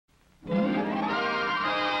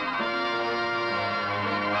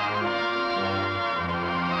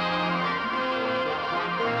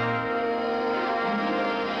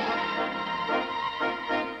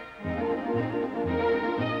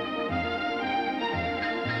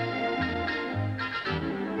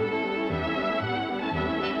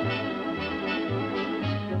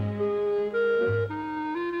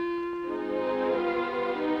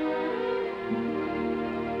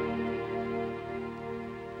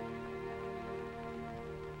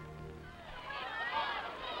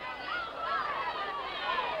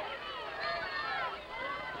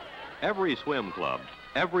Every swim club,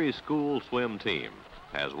 every school swim team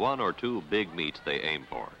has one or two big meets they aim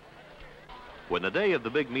for. When the day of the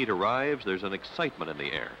big meet arrives, there's an excitement in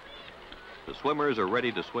the air. The swimmers are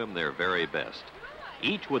ready to swim their very best,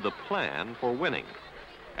 each with a plan for winning,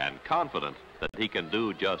 and confident that he can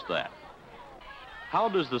do just that. How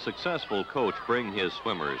does the successful coach bring his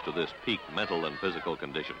swimmers to this peak mental and physical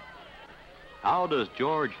condition? How does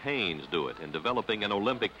George Haines do it in developing an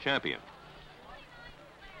Olympic champion?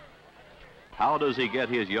 How does he get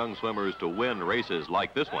his young swimmers to win races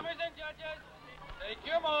like this one? Take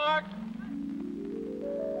your mark.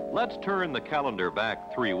 Let's turn the calendar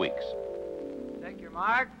back 3 weeks. Take your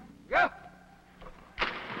mark. Go!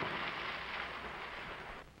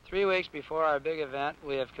 3 weeks before our big event,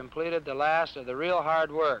 we have completed the last of the real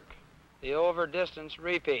hard work, the over-distance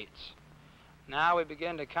repeats. Now we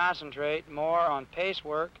begin to concentrate more on pace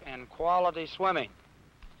work and quality swimming.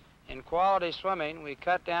 In quality swimming, we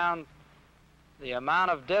cut down the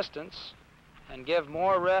amount of distance and give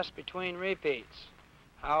more rest between repeats.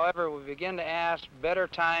 However, we begin to ask better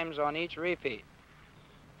times on each repeat.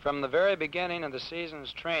 From the very beginning of the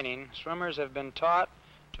season's training, swimmers have been taught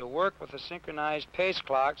to work with the synchronized pace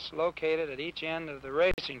clocks located at each end of the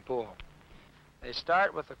racing pool. They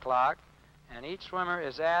start with the clock, and each swimmer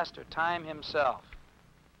is asked to time himself.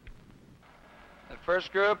 The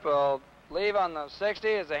first group will leave on the 60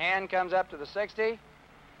 as the hand comes up to the 60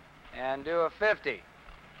 and do a 50.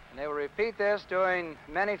 And they will repeat this, doing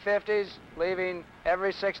many 50s, leaving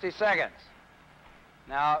every 60 seconds.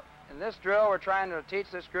 Now, in this drill, we're trying to teach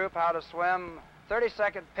this group how to swim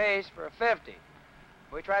 30-second pace for a 50.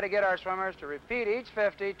 We try to get our swimmers to repeat each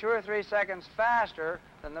 50 2 or 3 seconds faster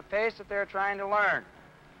than the pace that they're trying to learn.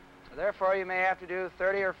 So therefore, you may have to do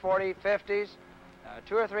 30 or 40 50s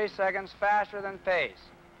 2 or 3 seconds faster than pace.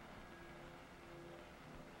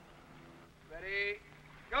 Ready,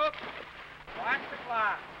 go. Watch the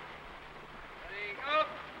clock. Ready,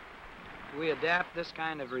 go. We adapt this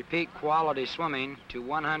kind of repeat quality swimming to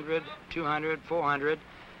 100, 200, 400,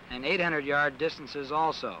 and 800-yard distances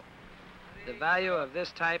also. The value of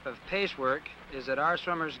this type of pace work is that our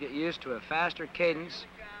swimmers get used to a faster cadence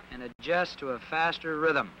and adjust to a faster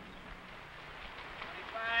rhythm.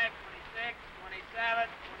 25, 26, 27,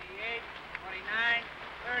 28, 29,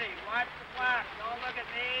 30. Watch the clock. Don't look at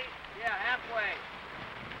me. Yeah, halfway.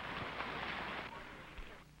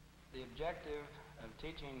 The objective of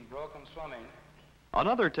teaching broken swimming.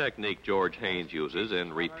 Another technique George Haines uses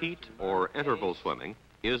in repeat or interval swimming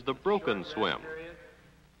is the broken swim.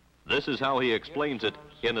 This is how he explains it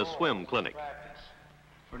in a swim clinic.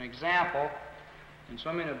 For an example, in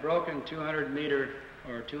swimming a broken 200-meter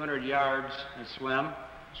or 200 yards at swim, a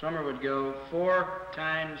swimmer would go 4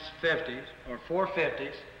 times 50s or 4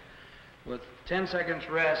 50s with 10 seconds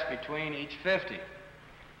rest between each 50,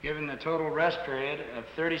 giving the total rest period of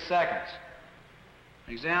 30 seconds.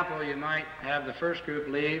 Example, you might have the first group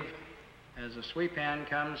leave as the sweep hand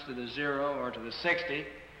comes to the 0 or to the 60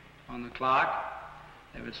 on the clock.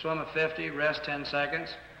 They would swim a 50, rest 10 seconds,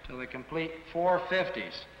 till they complete 4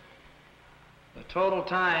 50s. The total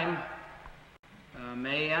time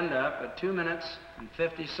may end up at 2 minutes and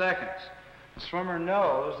 50 seconds. The swimmer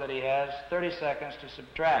knows that he has 30 seconds to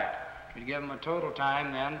subtract. We give him a total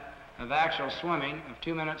time then of actual swimming of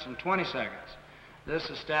 2 minutes and 20 seconds. This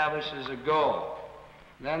establishes a goal.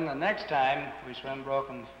 Then the next time we swim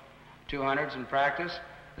broken 200s in practice,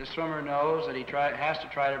 the swimmer knows that he has to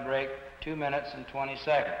try to break 2 minutes and 20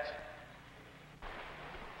 seconds.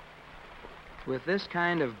 With this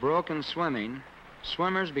kind of broken swimming,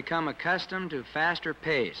 swimmers become accustomed to faster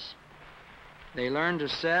pace. They learn to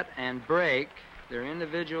set and break their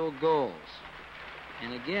individual goals.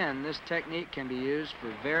 And again, this technique can be used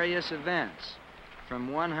for various events,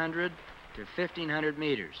 from 100 to 1,500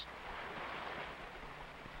 meters.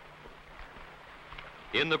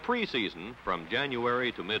 In the preseason, from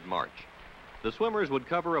January to mid-March, the swimmers would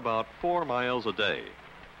cover about 4 miles a day.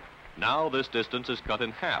 Now this distance is cut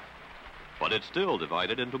in half, but it's still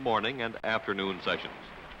divided into morning and afternoon sessions.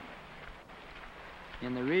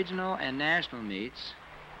 In the regional and national meets,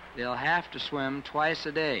 they'll have to swim twice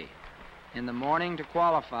a day, in the morning to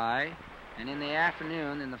qualify and in the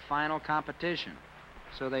afternoon in the final competition.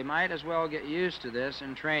 So they might as well get used to this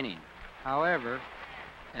in training. However,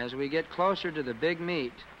 as we get closer to the big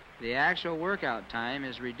meet, the actual workout time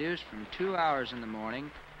is reduced from 2 hours in the morning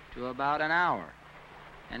to about an hour,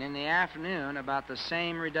 and in the afternoon about the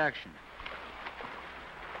same reduction.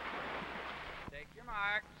 Take your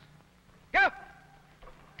marks. Go!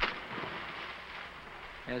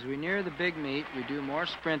 As we near the big meet, we do more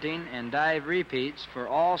sprinting and dive repeats for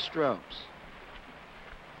all strokes.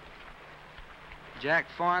 Jack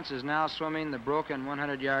Faunce is now swimming the broken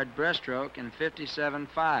 100-yard breaststroke in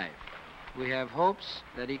 57.5. We have hopes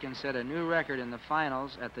that he can set a new record in the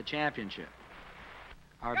finals at the championship.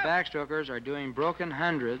 Our backstrokers are doing broken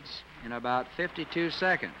hundreds in about 52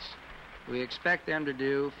 seconds. We expect them to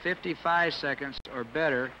do 55 seconds or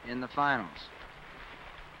better in the finals.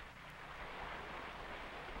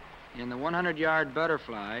 In the 100-yard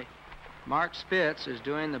butterfly, Mark Spitz is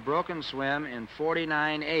doing the broken swim in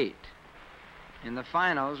 49.8. In the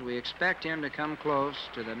finals, we expect him to come close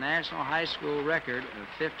to the national high school record of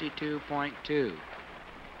 52.2. Take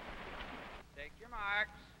your marks.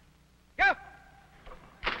 Go!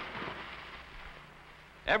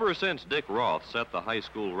 Ever since Dick Roth set the high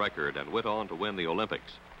school record and went on to win the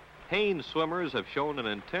Olympics, Haines swimmers have shown an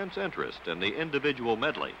intense interest in the individual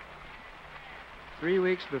medley. 3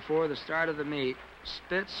 weeks before the start of the meet,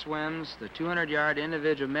 Spitz swims the 200-yard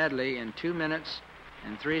individual medley in 2 minutes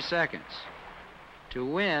and 3 seconds. To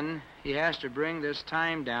win, he has to bring this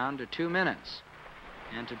time down to 2 minutes.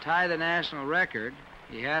 And to tie the national record,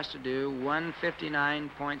 he has to do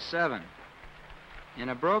 1:59.7. In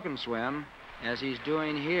a broken swim, as he's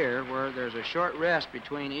doing here, where there's a short rest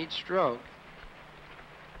between each stroke,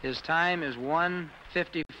 his time is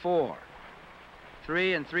 1:54.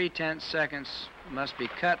 3 3/10 seconds must be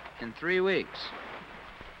cut in 3 weeks.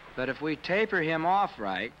 But if we taper him off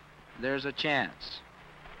right, there's a chance.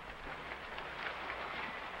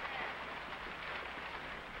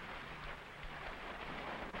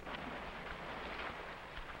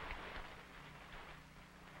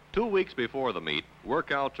 Two weeks before the meet,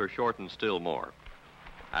 workouts are shortened still more.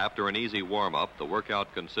 After an easy warm-up, the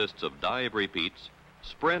workout consists of dive repeats,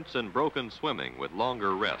 sprints, and broken swimming with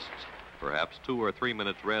longer rests, perhaps 2 or 3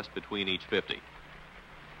 minutes rest between each 50.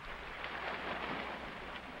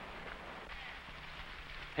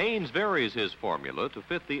 Haines varies his formula to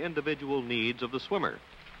fit the individual needs of the swimmer.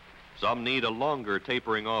 Some need a longer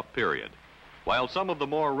tapering off period, while some of the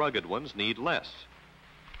more rugged ones need less.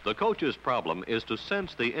 The coach's problem is to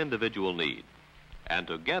sense the individual need and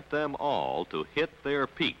to get them all to hit their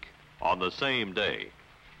peak on the same day.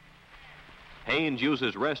 Haines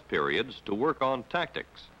uses rest periods to work on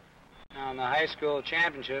tactics. Now, in the high school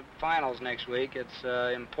championship finals next week, it's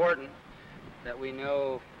important that we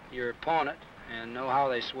know your opponent and know how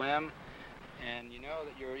they swim, and you know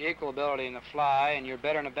that you're equal ability in the fly and you're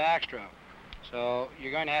better in the backstroke. So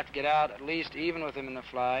you're going to have to get out at least even with him in the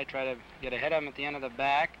fly, try to get ahead of him at the end of the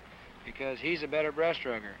back, because he's a better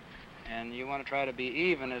breaststroker. And you want to try to be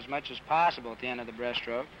even as much as possible at the end of the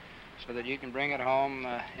breaststroke so that you can bring it home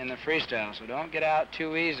in the freestyle. So don't get out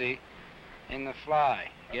too easy in the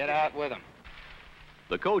fly. Get out with him.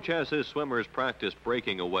 The coach has his swimmers practice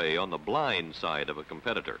breaking away on the blind side of a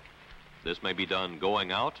competitor. This may be done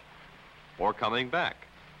going out or coming back,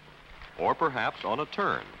 or perhaps on a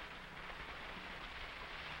turn.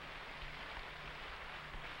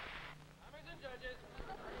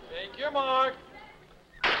 Take your mark.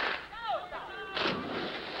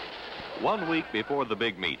 1 week before the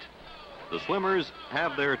big meet, the swimmers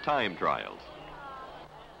have their time trials.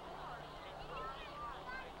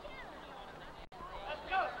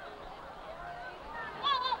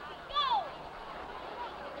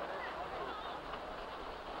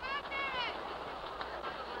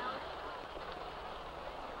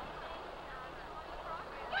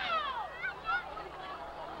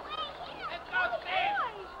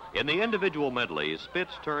 In the individual medley,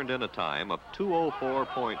 Spitz turned in a time of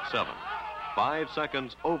 2:04.7, 5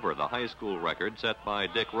 seconds over the high school record set by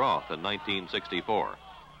Dick Roth in 1964.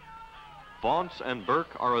 Faunce and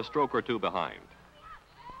Burke are a stroke or two behind.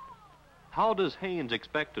 How does Haines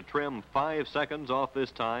expect to trim 5 seconds off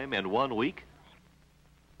this time in 1 week?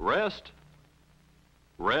 Rest,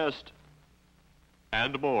 rest,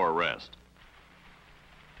 and more rest.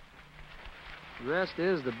 Rest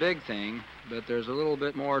is the big thing, but there's a little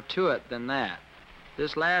bit more to it than that.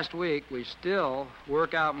 This last week, we still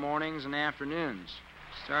work out mornings and afternoons,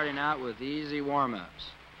 starting out with easy warm-ups.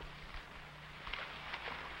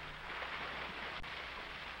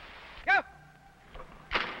 Go!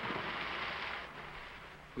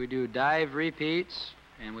 We do dive repeats,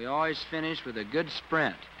 and we always finish with a good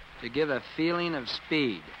sprint to give a feeling of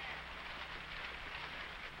speed.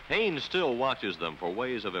 Haines still watches them for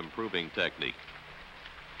ways of improving technique.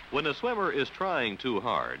 When a swimmer is trying too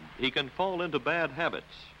hard, he can fall into bad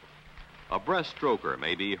habits. A breaststroker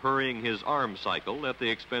may be hurrying his arm cycle at the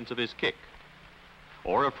expense of his kick.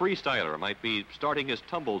 Or a freestyler might be starting his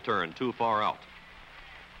tumble turn too far out.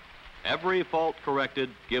 Every fault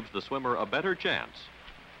corrected gives the swimmer a better chance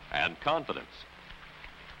and confidence.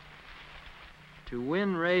 To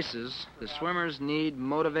win races, the swimmers need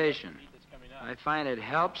motivation. I find it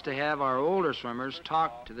helps to have our older swimmers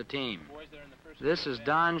talk to the team. This is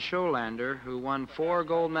Don Scholander, who won 4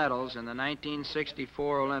 gold medals in the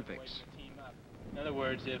 1964 Olympics. In other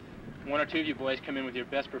words, if 1 or 2 of you boys come in with your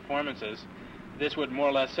best performances, this would more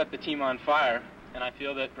or less set the team on fire, and I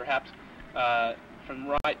feel that perhaps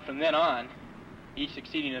from then on, each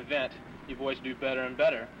succeeding event, you boys do better and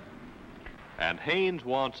better. And Haines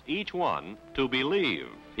wants each one to believe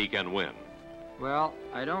he can win. Well,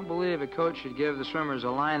 I don't believe a coach should give the swimmers a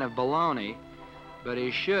line of baloney, but he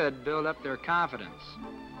should build up their confidence.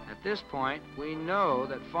 At this point, we know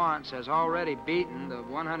that Fonts has already beaten the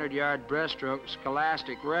 100-yard breaststroke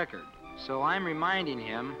scholastic record. So I'm reminding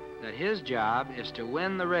him that his job is to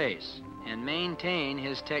win the race and maintain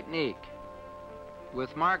his technique.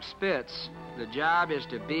 With Mark Spitz, the job is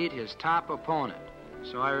to beat his top opponent.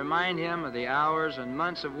 So I remind him of the hours and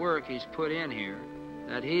months of work he's put in here,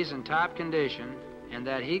 that he's in top condition, and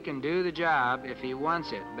that he can do the job if he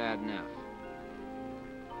wants it bad enough.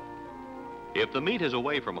 If the meet is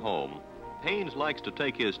away from home, Haines likes to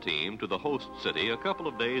take his team to the host city a couple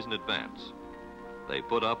of days in advance. They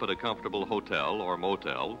put up at a comfortable hotel or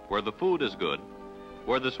motel where the food is good,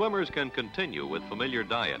 where the swimmers can continue with familiar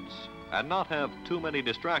diets and not have too many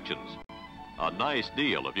distractions. A nice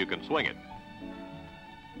deal if you can swing it.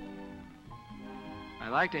 I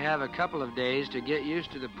like to have a couple of days to get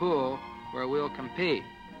used to the pool where we'll compete.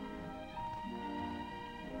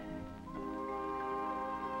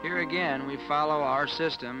 Here again, we follow our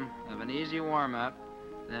system of an easy warm-up,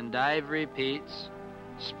 then dive repeats,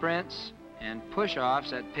 sprints, and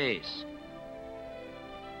push-offs at pace.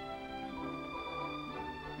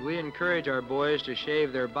 We encourage our boys to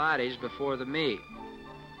shave their bodies before the meet.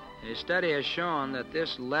 A study has shown that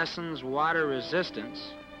this lessens water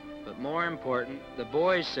resistance, but more important, the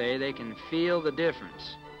boys say they can feel the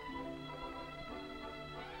difference.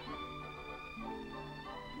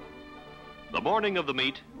 The morning of the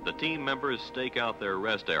meet, the team members stake out their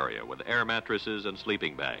rest area with air mattresses and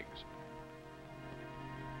sleeping bags.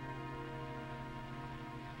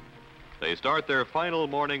 They start their final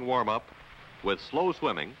morning warm-up with slow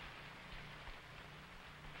swimming,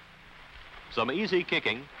 some easy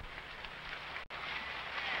kicking,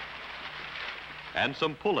 and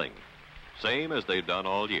some pulling, same as they've done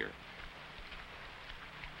all year.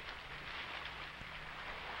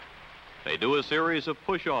 They do a series of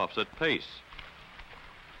push-offs at pace,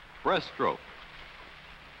 breaststroke,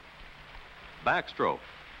 backstroke,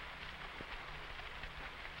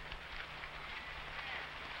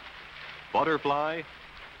 butterfly,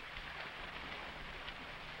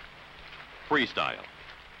 freestyle.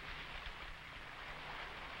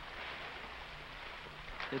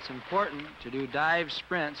 It's important to do dive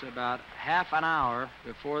sprints about half an hour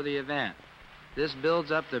before the event. This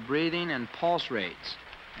builds up the breathing and pulse rates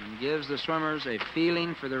and gives the swimmers a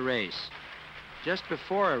feeling for the race. Just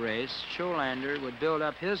before a race, Scholander would build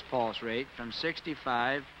up his pulse rate from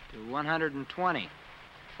 65 to 120.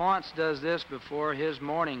 Fonts does this before his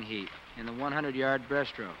morning heat in the 100-yard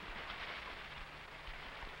breaststroke.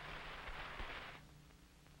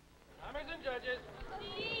 Timers and judges,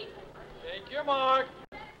 take your mark.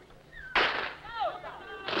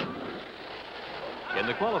 In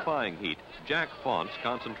the qualifying heat, Jack Fonts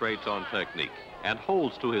concentrates on technique and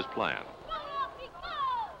holds to his plan.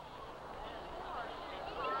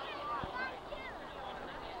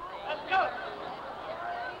 Let's go.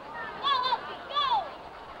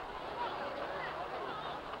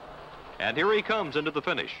 And here he comes into the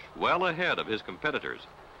finish, well ahead of his competitors,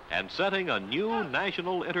 and setting a new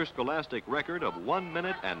national interscholastic record of 1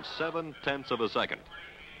 minute and 7/10 of a second.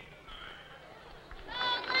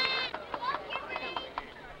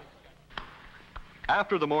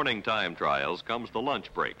 After the morning time trials comes the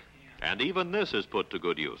lunch break, and even this is put to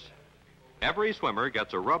good use. Every swimmer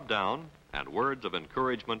gets a rub down and words of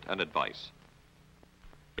encouragement and advice.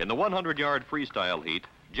 In the 100-yard freestyle heat,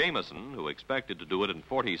 Jameson, who expected to do it in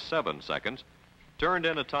 47 seconds, turned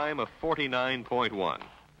in a time of 49.1. Now,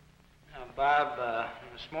 Bob,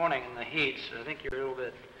 this morning in the heats, I think you're a little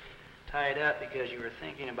bit tied up because you were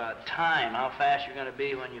thinking about time, how fast you're going to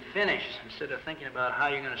be when you finish, instead of thinking about how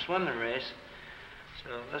you're going to swim the race.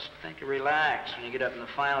 So let's think of relax when you get up in the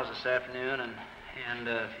finals this afternoon, and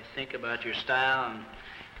if you think about your style and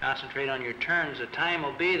concentrate on your turns, the time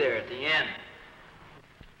will be there at the end.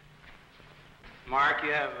 Mark,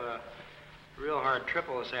 you have a real hard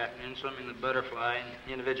triple this afternoon, swimming the butterfly, and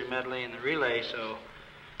the individual medley, and the relay, so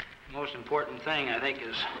the most important thing, I think,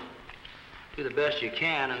 is do the best you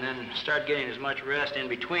can and then start getting as much rest in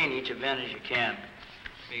between each event as you can.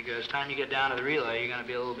 Because time you get down to the relay, you're going to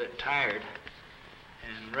be a little bit tired,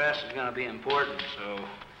 and rest is going to be important, so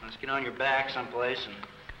Let's get on your back someplace and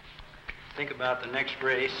think about the next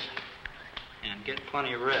race and get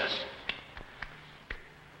plenty of rest.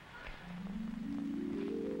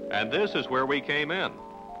 And this is where we came in,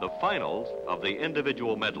 the finals of the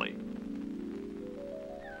individual medley.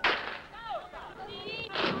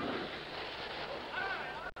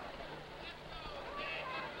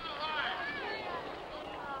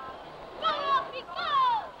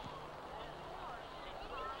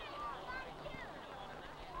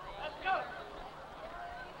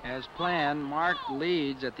 As planned, Mark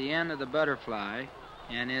leads at the end of the butterfly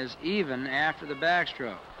and is even after the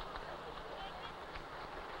backstroke.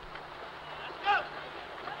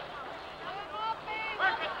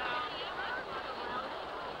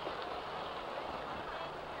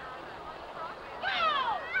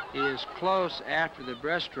 He is close after the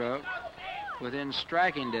breaststroke, within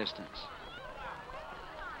striking distance.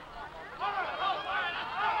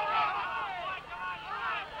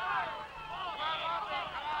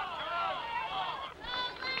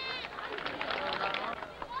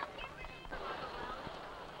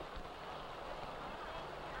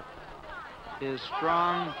 His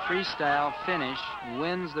strong freestyle finish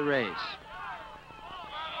wins the race.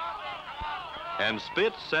 And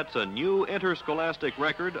Spitz sets a new interscholastic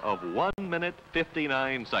record of 1 minute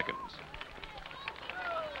 59 seconds.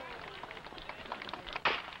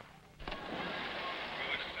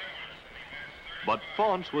 But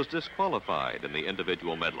Fonce was disqualified in the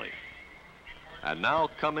individual medley. And now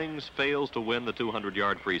Cummings fails to win the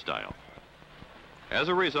 200-yard freestyle. As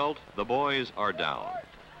a result, the boys are down.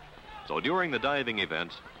 So during the diving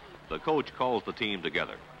events, the coach calls the team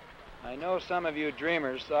together. I know some of you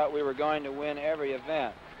dreamers thought we were going to win every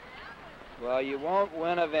event. Well, you won't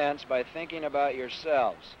win events by thinking about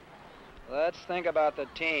yourselves. Let's think about the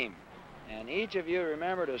team. And each of you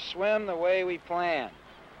remember to swim the way we planned.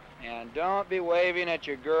 And don't be waving at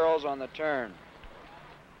your girls on the turn.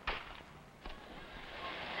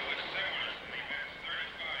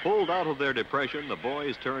 Pulled out of their depression, the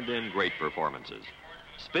boys turned in great performances.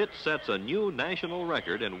 Spitz sets a new national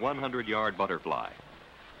record in 100-yard butterfly.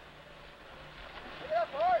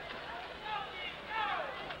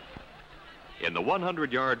 In the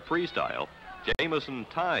 100-yard freestyle, Jamison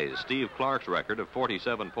ties Steve Clark's record of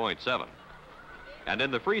 47.7. And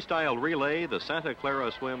in the freestyle relay, the Santa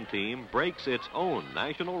Clara swim team breaks its own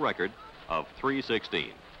national record of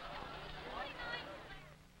 3:16.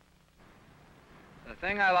 The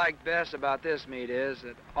thing I like best about this meet is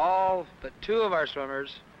that all but 2 of our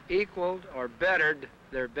swimmers equaled or bettered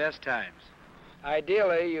their best times.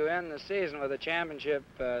 Ideally, you end the season with a championship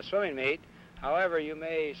swimming meet. However, you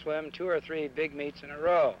may swim 2 or 3 big meets in a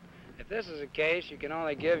row. If this is the case, you can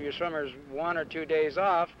only give your swimmers 1 or 2 days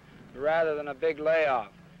off rather than a big layoff,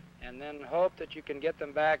 and then hope that you can get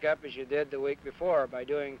them back up as you did the week before by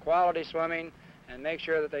doing quality swimming and make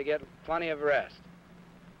sure that they get plenty of rest.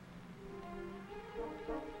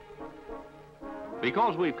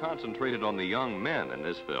 Because we've concentrated on the young men in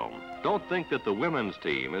this film, don't think that the women's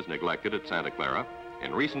team is neglected at Santa Clara.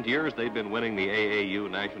 In recent years, they've been winning the AAU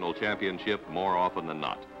National Championship more often than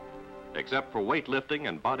not. Except for weightlifting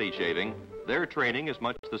and body shading, their training is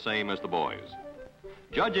much the same as the boys.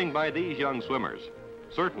 Judging by these young swimmers,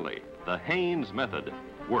 certainly the Haines method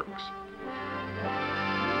works.